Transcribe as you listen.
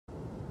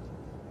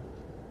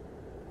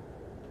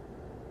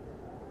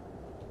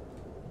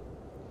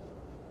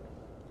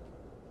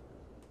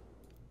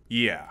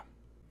Yeah.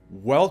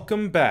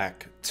 Welcome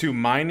back to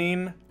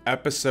Mining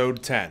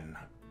Episode 10.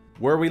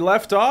 Where we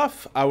left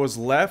off, I was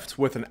left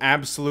with an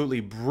absolutely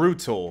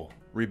brutal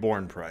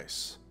reborn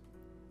price.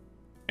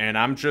 And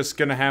I'm just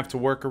gonna have to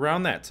work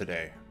around that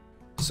today.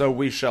 So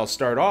we shall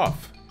start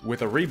off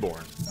with a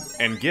reborn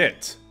and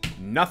get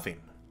nothing.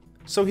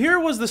 So here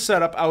was the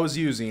setup I was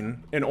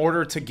using in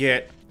order to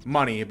get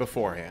money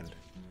beforehand.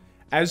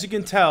 As you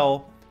can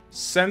tell,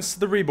 since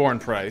the reborn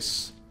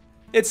price,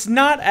 it's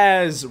not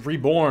as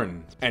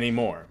reborn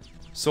anymore.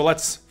 So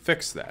let's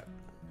fix that.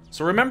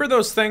 So remember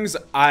those things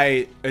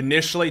I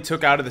initially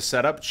took out of the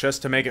setup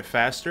just to make it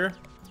faster?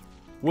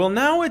 Well,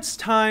 now it's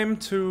time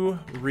to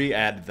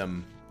re-add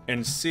them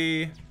and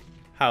see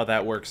how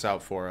that works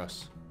out for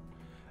us.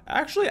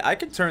 Actually, I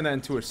could turn that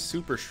into a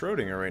super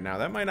Schrodinger right now.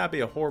 That might not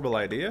be a horrible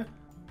idea.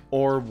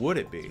 Or would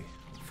it be?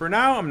 For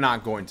now, I'm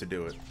not going to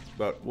do it,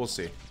 but we'll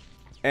see.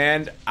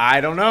 And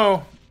I don't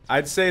know.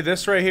 I'd say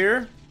this right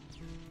here,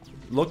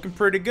 looking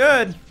pretty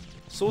good.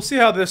 So we'll see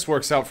how this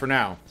works out for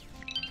now.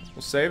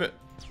 We'll save it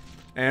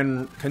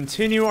and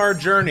continue our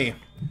journey.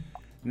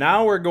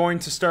 Now we're going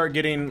to start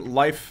getting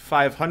Life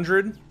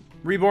 500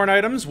 reborn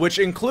items, which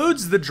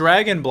includes the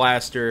Dragon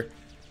Blaster.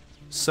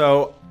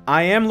 So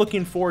I am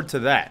looking forward to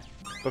that.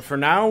 But for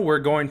now, we're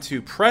going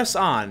to press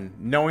on,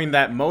 knowing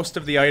that most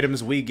of the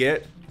items we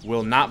get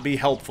will not be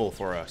helpful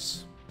for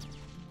us.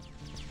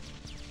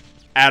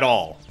 At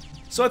all.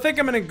 So I think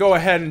I'm going to go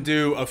ahead and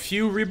do a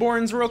few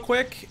reborns real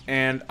quick,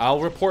 and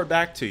I'll report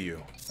back to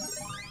you.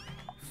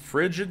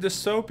 Frigid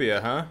Dystopia,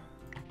 huh?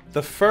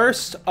 The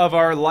first of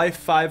our Life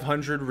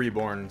 500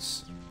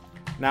 reborns.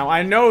 Now,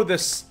 I know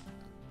this,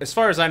 as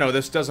far as I know,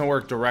 this doesn't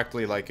work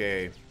directly like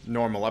a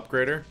normal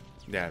upgrader.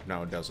 Yeah,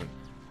 no, it doesn't.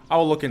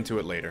 I'll look into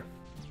it later.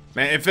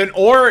 Man, if an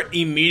ore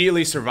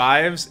immediately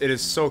survives, it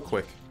is so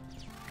quick.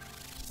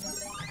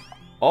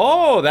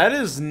 Oh, that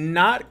is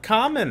not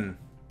common.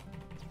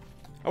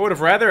 I would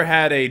have rather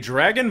had a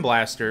Dragon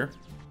Blaster.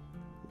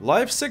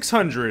 Life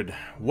 600.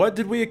 What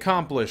did we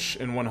accomplish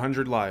in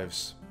 100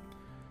 lives?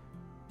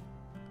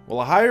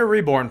 Well, a higher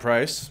reborn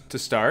price to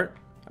start.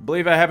 I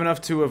believe I have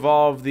enough to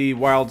evolve the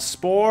Wild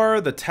Spore,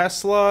 the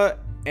Tesla,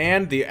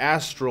 and the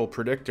Astral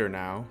Predictor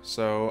now.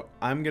 So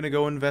I'm gonna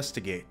go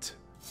investigate.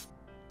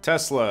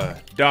 Tesla,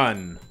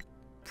 done.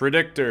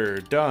 Predictor,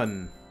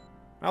 done.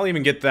 I'll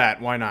even get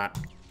that, why not?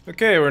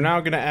 Okay, we're now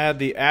gonna add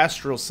the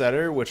Astral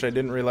Setter, which I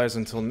didn't realize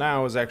until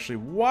now is actually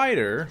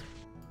wider.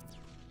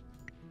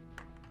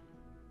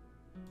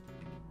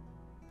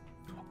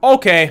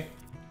 Okay.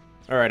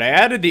 Alright, I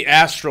added the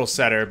Astral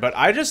Setter, but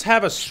I just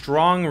have a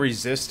strong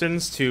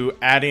resistance to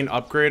adding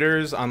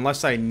upgraders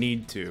unless I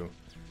need to.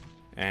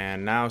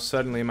 And now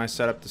suddenly my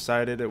setup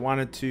decided it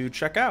wanted to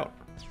check out.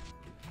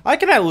 I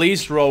can at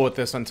least roll with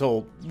this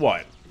until,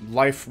 what,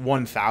 Life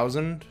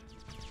 1000?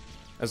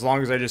 As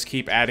long as I just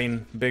keep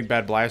adding big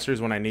bad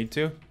blasters when I need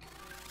to.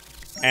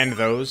 And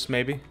those,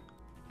 maybe.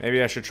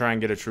 Maybe I should try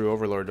and get a true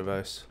Overlord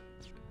device.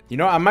 You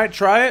know, I might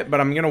try it, but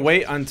I'm gonna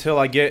wait until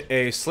I get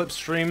a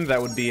slipstream.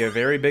 That would be a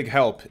very big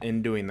help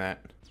in doing that.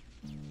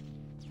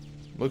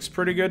 Looks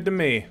pretty good to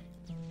me.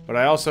 But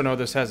I also know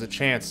this has a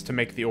chance to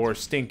make the ore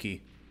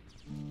stinky.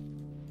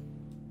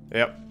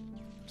 Yep.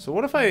 So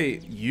what if I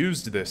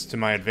used this to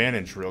my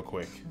advantage real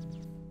quick?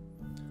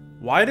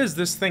 Why does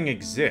this thing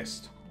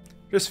exist?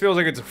 Just feels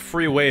like it's a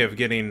free way of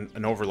getting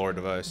an Overlord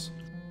device.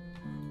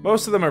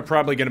 Most of them are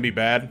probably going to be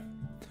bad.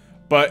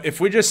 But if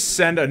we just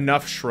send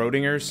enough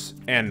Schrodingers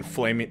and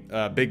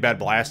big bad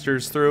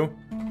blasters through,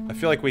 I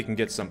feel like we can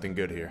get something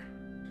good here.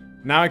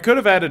 Now I could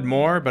have added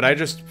more, but I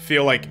just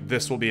feel like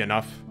this will be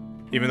enough.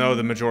 Even though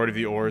the majority of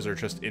the ores are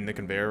just in the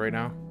conveyor right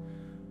now.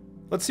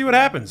 Let's see what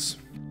happens.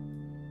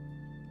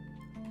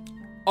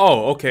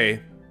 Oh,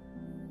 okay.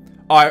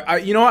 Oh,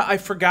 you know what? I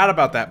forgot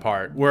about that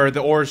part where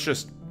the ores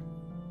just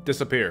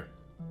disappear.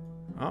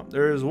 Oh,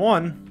 there is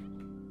one.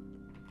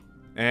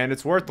 And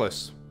it's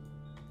worthless.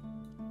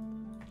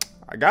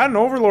 I got an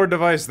Overlord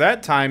device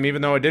that time,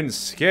 even though it didn't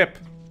skip.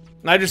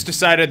 I just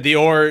decided the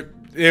ore,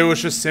 it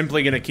was just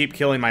simply going to keep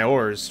killing my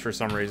ores for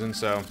some reason,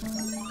 so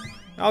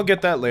I'll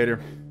get that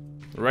later.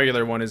 The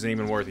regular one isn't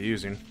even worth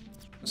using.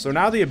 So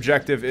now the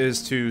objective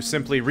is to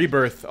simply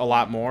rebirth a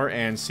lot more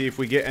and see if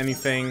we get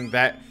anything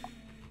that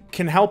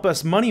can help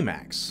us money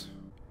max.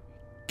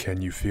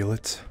 Can you feel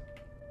it?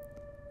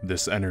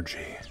 This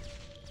energy.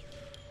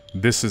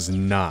 This is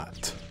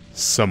not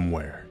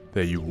somewhere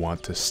that you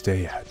want to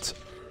stay at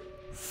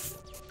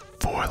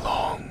for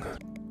long.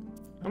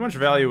 How much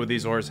value would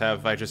these ores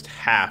have if I just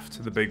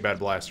halved the big bad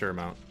blaster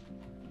amount?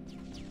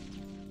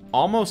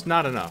 Almost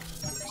not enough,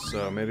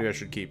 so maybe I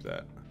should keep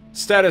that.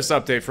 Status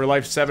update for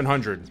Life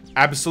 700.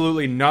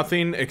 Absolutely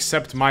nothing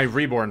except my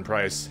reborn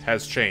price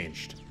has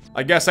changed.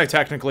 I guess I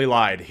technically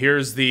lied.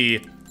 Here's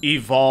the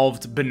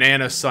evolved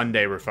banana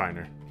sundae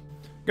refiner.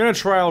 Gonna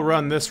trial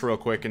run this real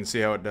quick and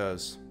see how it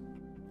does.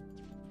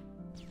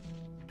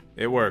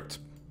 It worked.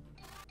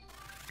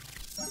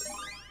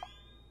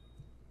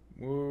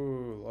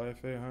 Woo,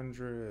 Life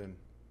 800.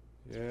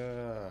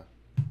 Yeah.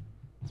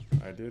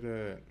 I did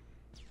it.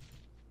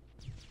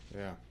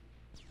 Yeah.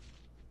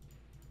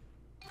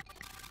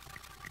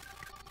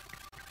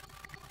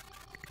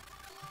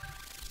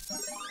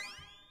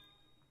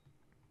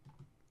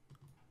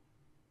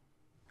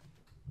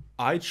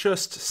 I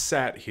just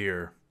sat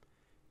here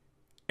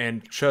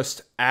and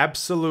just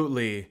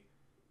absolutely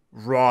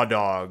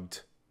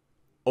raw-dogged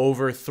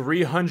over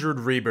 300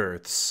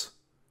 rebirths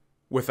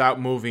without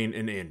moving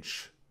an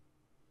inch.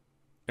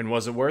 And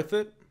was it worth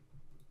it?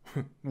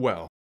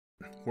 Well,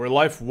 we're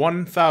life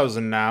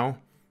 1000 now,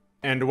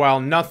 and while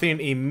nothing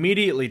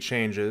immediately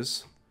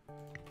changes,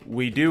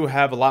 we do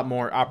have a lot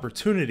more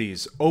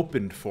opportunities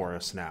opened for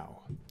us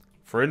now.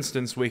 For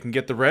instance, we can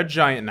get the red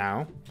giant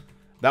now.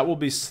 That will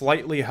be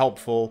slightly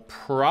helpful,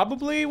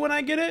 probably when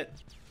I get it.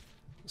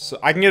 So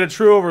I can get a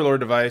true overlord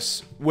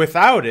device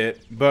without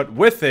it, but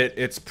with it,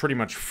 it's pretty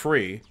much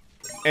free.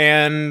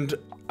 And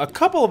a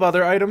couple of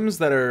other items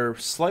that are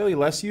slightly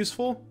less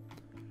useful.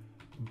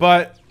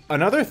 But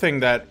another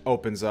thing that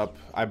opens up,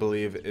 I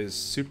believe, is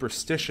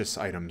superstitious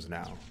items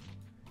now.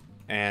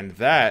 And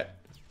that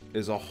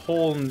is a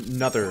whole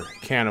nother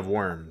can of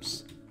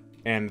worms.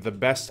 And the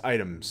best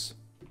items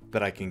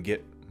that I can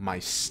get my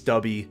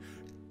stubby,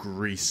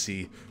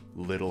 greasy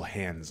little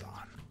hands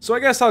on. So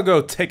I guess I'll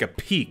go take a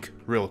peek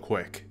real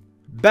quick.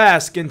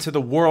 Bask into the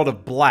world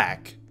of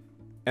black,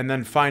 and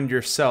then find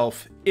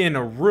yourself in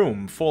a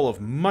room full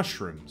of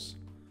mushrooms.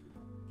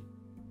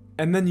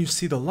 And then you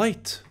see the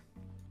light.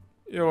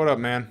 Yo, what up,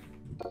 man?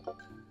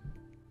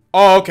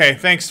 Oh, okay,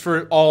 thanks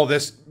for all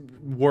this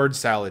word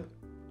salad.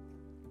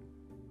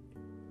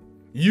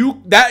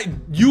 You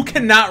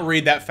cannot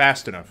read that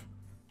fast enough.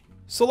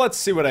 So let's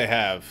see what I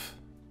have.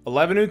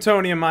 11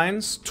 Newtonium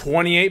mines,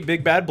 28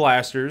 big bad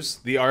blasters,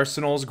 the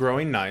arsenal's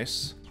growing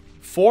nice.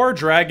 4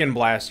 dragon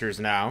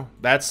blasters now,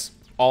 that's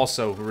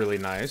also really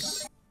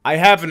nice. I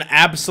have an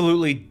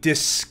absolutely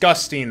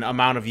disgusting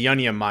amount of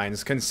Yunium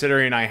mines,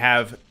 considering I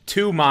have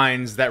 2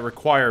 mines that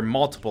require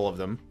multiple of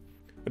them.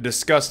 A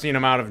disgusting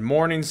amount of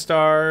Morning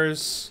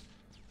Stars,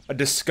 a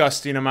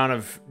disgusting amount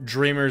of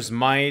Dreamer's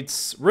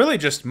Mites, really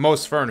just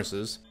most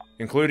furnaces.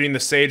 Including the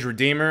Sage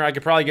Redeemer. I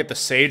could probably get the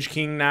Sage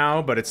King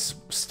now, but it's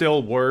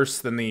still worse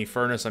than the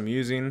furnace I'm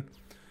using.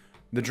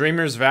 The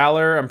Dreamer's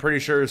Valor, I'm pretty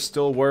sure is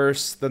still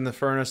worse than the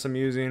furnace I'm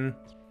using.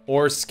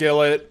 Or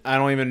Skillet, I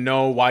don't even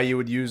know why you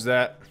would use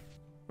that.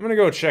 I'm gonna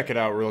go check it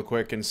out real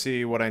quick and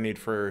see what I need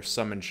for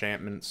some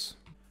enchantments.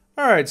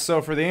 Alright,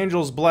 so for the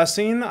Angel's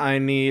Blessing, I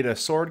need a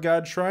Sword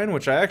God Shrine,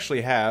 which I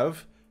actually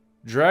have.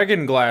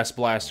 Dragon Glass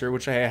Blaster,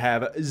 which I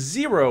have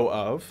 0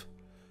 of.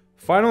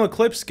 Final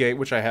Eclipse Gate,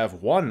 which I have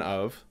 1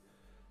 of.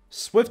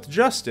 Swift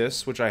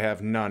Justice, which I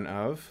have none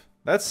of.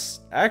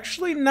 That's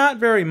actually not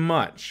very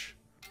much.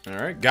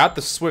 Alright, got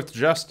the Swift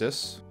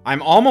Justice.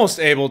 I'm almost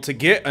able to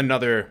get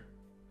another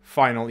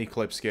Final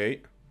Eclipse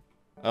Gate.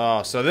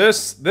 Oh, so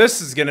this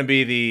is gonna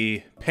be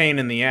the pain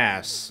in the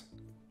ass.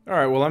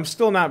 Alright, well I'm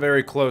still not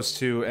very close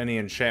to any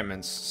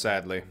enchantments,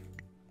 sadly.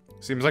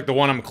 Seems like the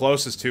one I'm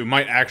closest to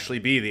might actually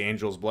be the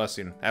Angel's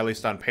Blessing, at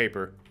least on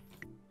paper.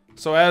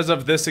 So as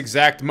of this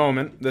exact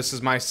moment, this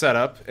is my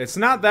setup. It's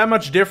not that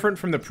much different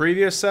from the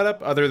previous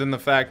setup, other than the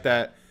fact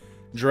that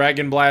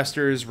Dragon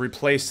Blasters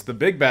replaced the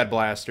Big Bad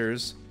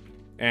Blasters,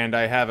 and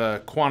I have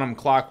a Quantum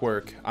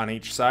Clockwork on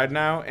each side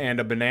now, and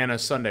a Banana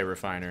Sundae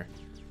Refiner.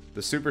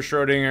 The Super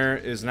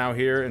Schrodinger is now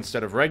here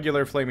instead of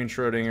regular Flaming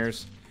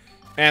Schrodingers,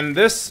 and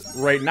this,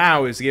 right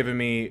now, is giving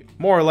me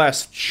more or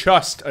less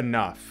just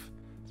enough.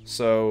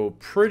 So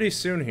pretty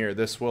soon here,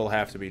 this will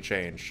have to be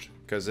changed,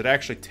 because it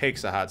actually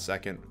takes a hot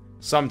second.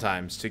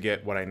 Sometimes to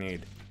get what I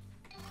need.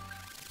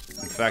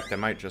 In fact, I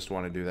might just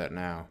want to do that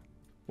now.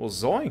 Well,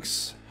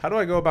 zoinks! How do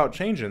I go about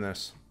changing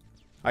this?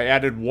 I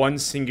added 1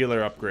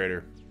 singular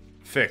upgrader.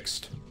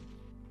 Fixed.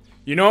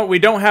 You know what? We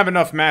don't have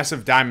enough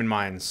massive diamond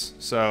mines,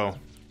 so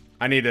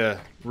I need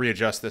to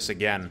readjust this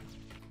again.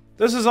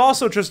 This is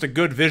also just a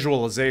good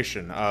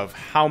visualization of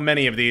how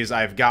many of these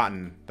I've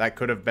gotten that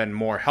could have been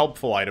more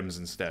helpful items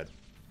instead.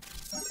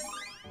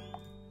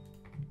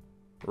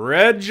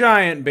 Red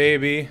Giant,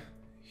 baby!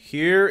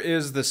 Here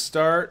is the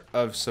start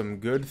of some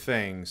good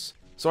things.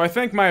 So I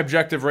think my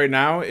objective right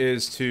now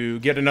is to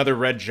get another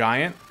Red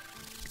Giant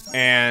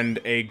and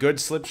a good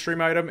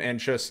Slipstream item and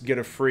just get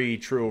a free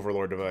True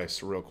Overlord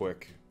device real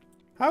quick.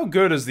 How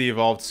good is the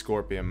Evolved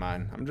Scorpion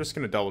mine? I'm just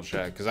gonna double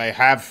check, because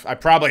I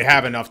probably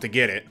have enough to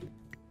get it.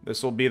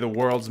 This will be the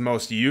world's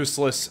most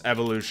useless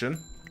evolution.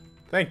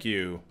 Thank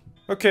you.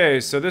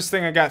 Okay, so this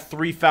thing I got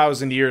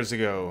 3,000 years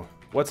ago.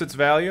 What's its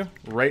value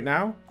right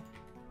now?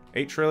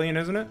 8 trillion,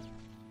 isn't it?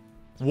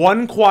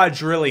 1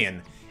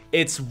 quadrillion.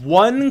 It's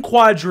 1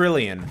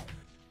 quadrillion.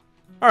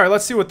 Alright,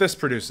 let's see what this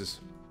produces.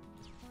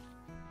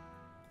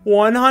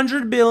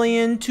 100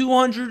 billion,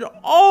 200...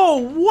 Oh,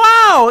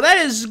 wow! That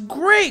is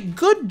great!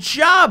 Good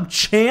job,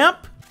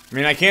 champ! I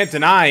mean, I can't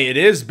deny it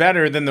is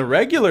better than the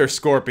regular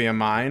Scorpion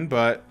mine,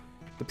 but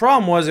the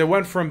problem was it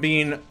went from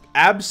being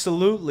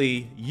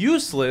absolutely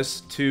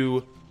useless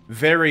to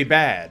very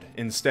bad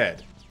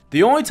instead.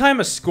 The only time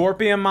a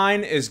Scorpion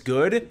mine is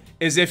good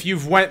is if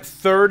you've went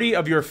 30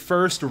 of your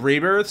first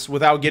rebirths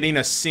without getting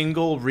a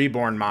single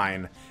reborn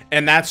mine,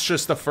 and that's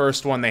just the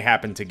first one they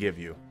happen to give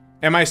you.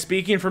 Am I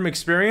speaking from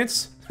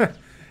experience?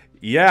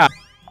 Yeah.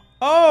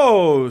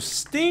 Oh,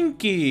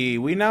 stinky.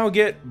 We now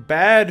get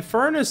bad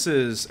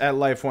furnaces at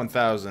Life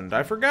 1000.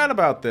 I forgot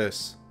about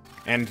this.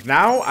 And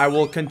now I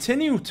will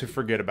continue to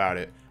forget about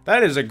it.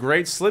 That is a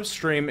great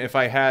slipstream if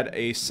I had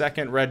a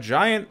second red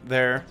giant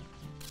there.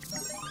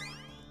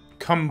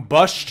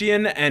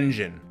 Combustion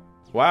engine.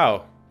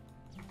 Wow.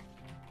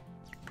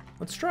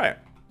 Let's try it.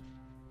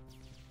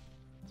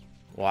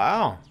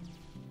 Wow.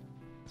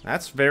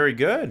 That's very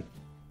good.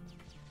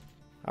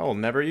 I will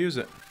never use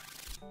it.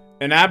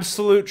 An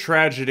absolute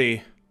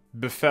tragedy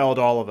befell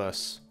all of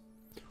us.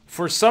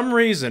 For some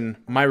reason,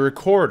 my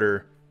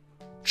recorder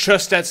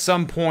just at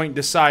some point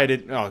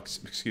decided... Oh,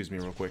 excuse me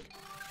real quick.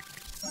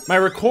 My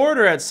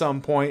recorder at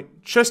some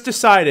point just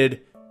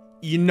decided,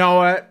 you know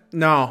what?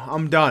 No,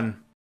 I'm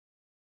done.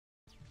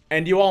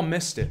 And you all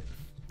missed it.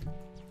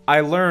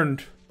 I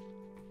learned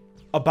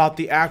about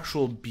the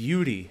actual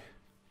beauty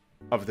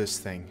of this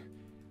thing.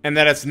 And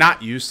that it's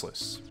not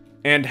useless.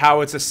 And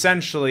how it's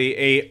essentially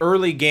a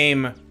early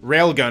game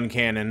railgun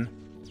cannon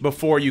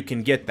before you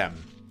can get them.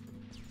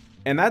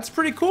 And that's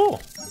pretty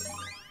cool.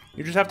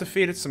 You just have to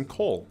feed it some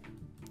coal.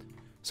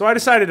 So I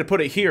decided to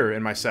put it here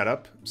in my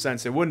setup,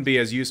 since it wouldn't be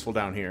as useful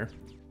down here.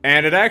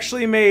 And it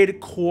actually made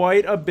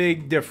quite a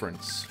big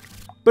difference.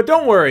 But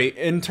don't worry,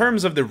 in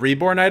terms of the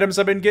reborn items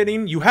I've been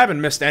getting, you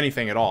haven't missed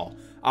anything at all.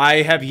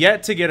 I have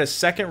yet to get a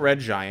second red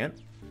giant.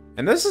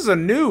 And this is a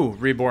new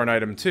reborn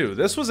item too.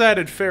 This was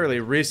added fairly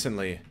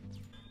recently.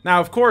 Now,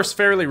 of course,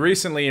 fairly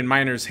recently in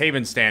Miner's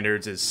Haven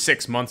standards is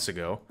 6 months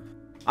ago.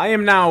 I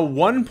am now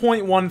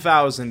 1.1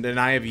 thousand and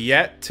I have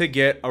yet to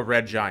get a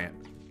red giant.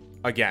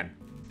 Again.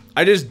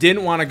 I just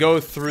didn't want to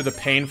go through the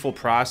painful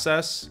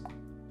process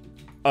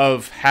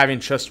of having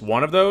just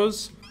one of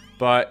those,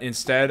 but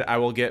instead I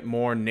will get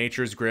more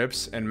Nature's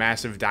Grips and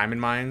massive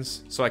diamond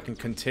mines so I can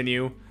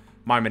continue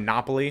my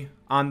monopoly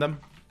on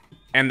them.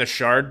 And the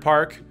Shard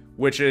Park,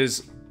 which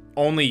is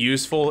only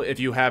useful if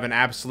you have an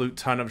absolute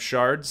ton of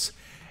shards.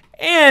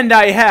 And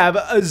I have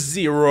a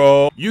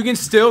 0. You can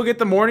still get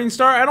the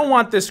Morningstar. I don't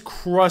want this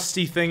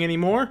crusty thing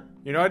anymore.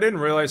 You know, I didn't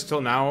realize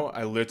till now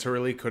I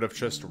literally could have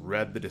just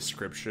read the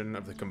description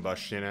of the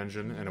combustion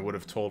engine and it would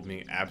have told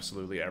me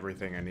absolutely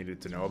everything I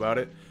needed to know about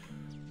it.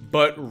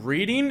 But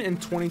reading in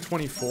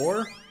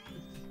 2024,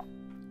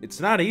 it's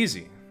not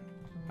easy.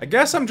 I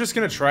guess I'm just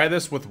gonna try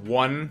this with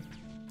one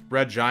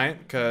red giant,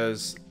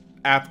 because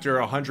after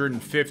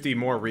 150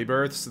 more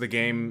rebirths, the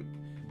game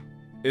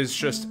is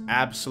just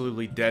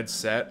absolutely dead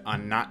set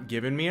on not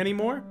giving me any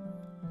more.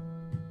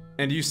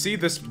 And you see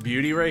this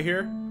beauty right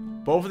here?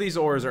 Both of these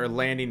ores are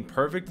landing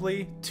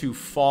perfectly to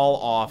fall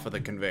off of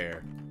the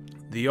conveyor.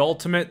 The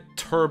ultimate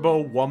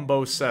turbo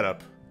wumbo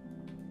setup.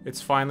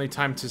 It's finally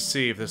time to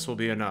see if this will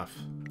be enough.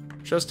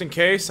 Just in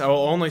case, I will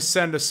only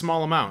send a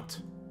small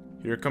amount.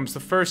 Here comes the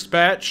first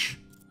batch.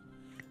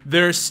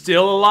 They're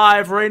still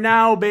alive right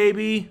now,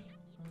 baby.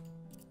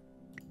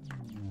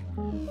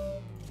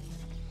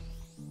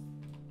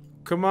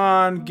 Come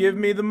on, give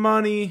me the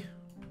money.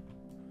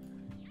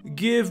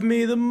 Give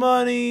me the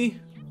money.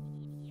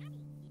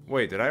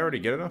 Wait, did I already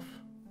get enough?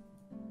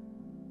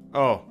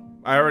 Oh,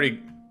 I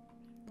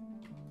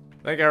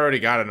think I already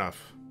got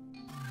enough.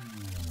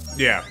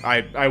 Yeah,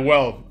 I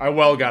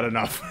well got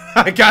enough.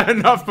 I got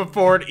enough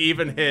before it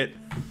even hit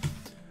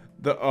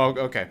the... Oh,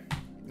 okay.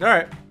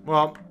 Alright,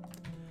 well,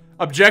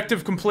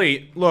 objective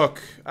complete.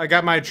 Look, I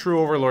got my true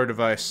overlord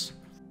device.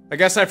 I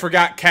guess I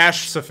forgot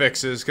cash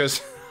suffixes,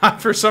 because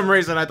for some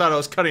reason I thought I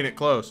was cutting it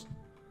close.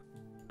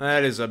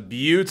 That is a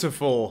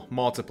beautiful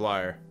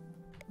multiplier.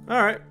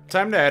 Alright,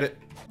 time to add it.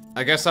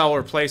 I guess I'll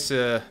replace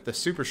the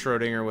Super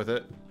Schrodinger with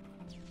it.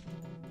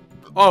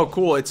 Oh,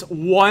 cool. It's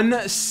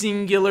one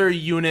singular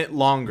unit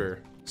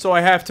longer. So I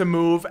have to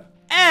move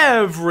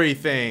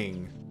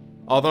everything.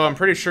 Although I'm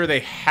pretty sure they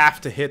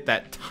have to hit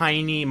that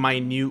tiny,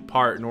 minute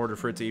part in order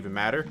for it to even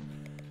matter.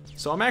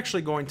 So I'm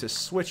actually going to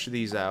switch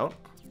these out,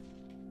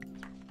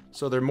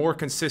 so they're more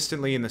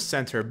consistently in the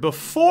center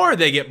before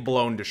they get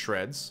blown to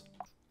shreds.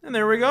 And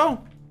there we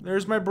go.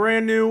 There's my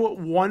brand new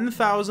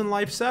 1000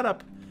 life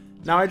setup.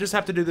 Now I just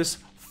have to do this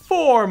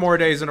 4 more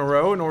days in a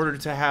row in order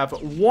to have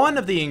one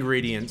of the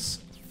ingredients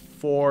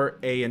for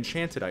a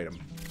enchanted item.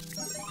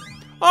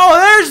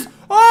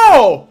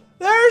 Oh,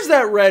 there's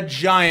that red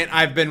giant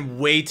I've been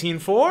waiting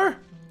for.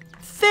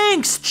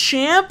 Thanks,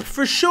 champ,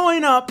 for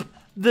showing up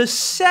the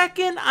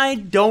second I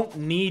don't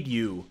need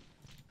you.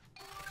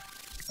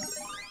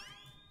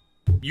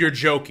 You're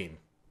joking.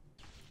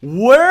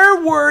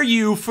 Where were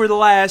you for the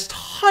last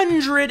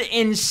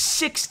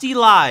 160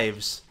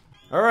 lives?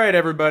 All right,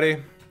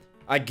 everybody.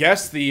 I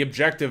guess the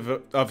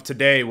objective of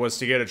today was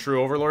to get a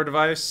true overlord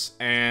device,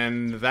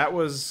 and that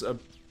was a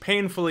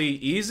painfully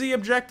easy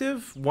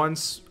objective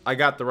once I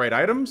got the right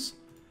items.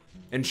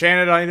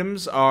 Enchanted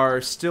items are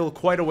still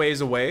quite a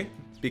ways away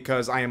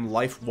because I am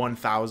life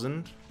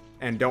 1000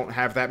 and don't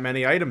have that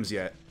many items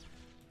yet.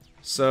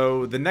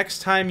 So the next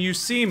time you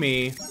see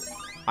me,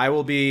 I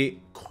will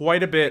be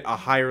quite a bit a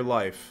higher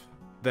life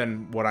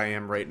than what I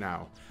am right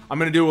now. I'm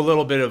gonna do a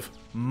little bit of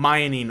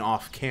mining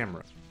off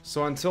camera.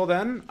 So until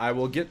then, I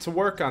will get to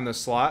work on this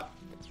slot,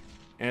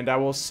 And I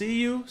will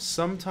see you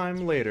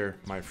sometime later,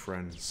 my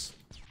friends.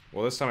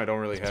 Well, this time I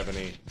don't really have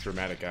any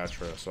dramatic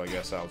outro, so I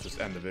guess I'll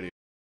just end the video.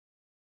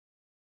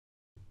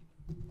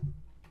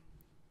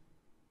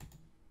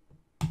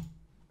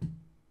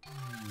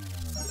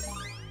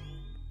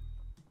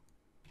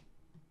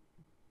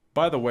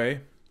 By the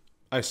way,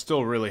 I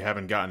still really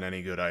haven't gotten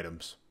any good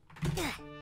items.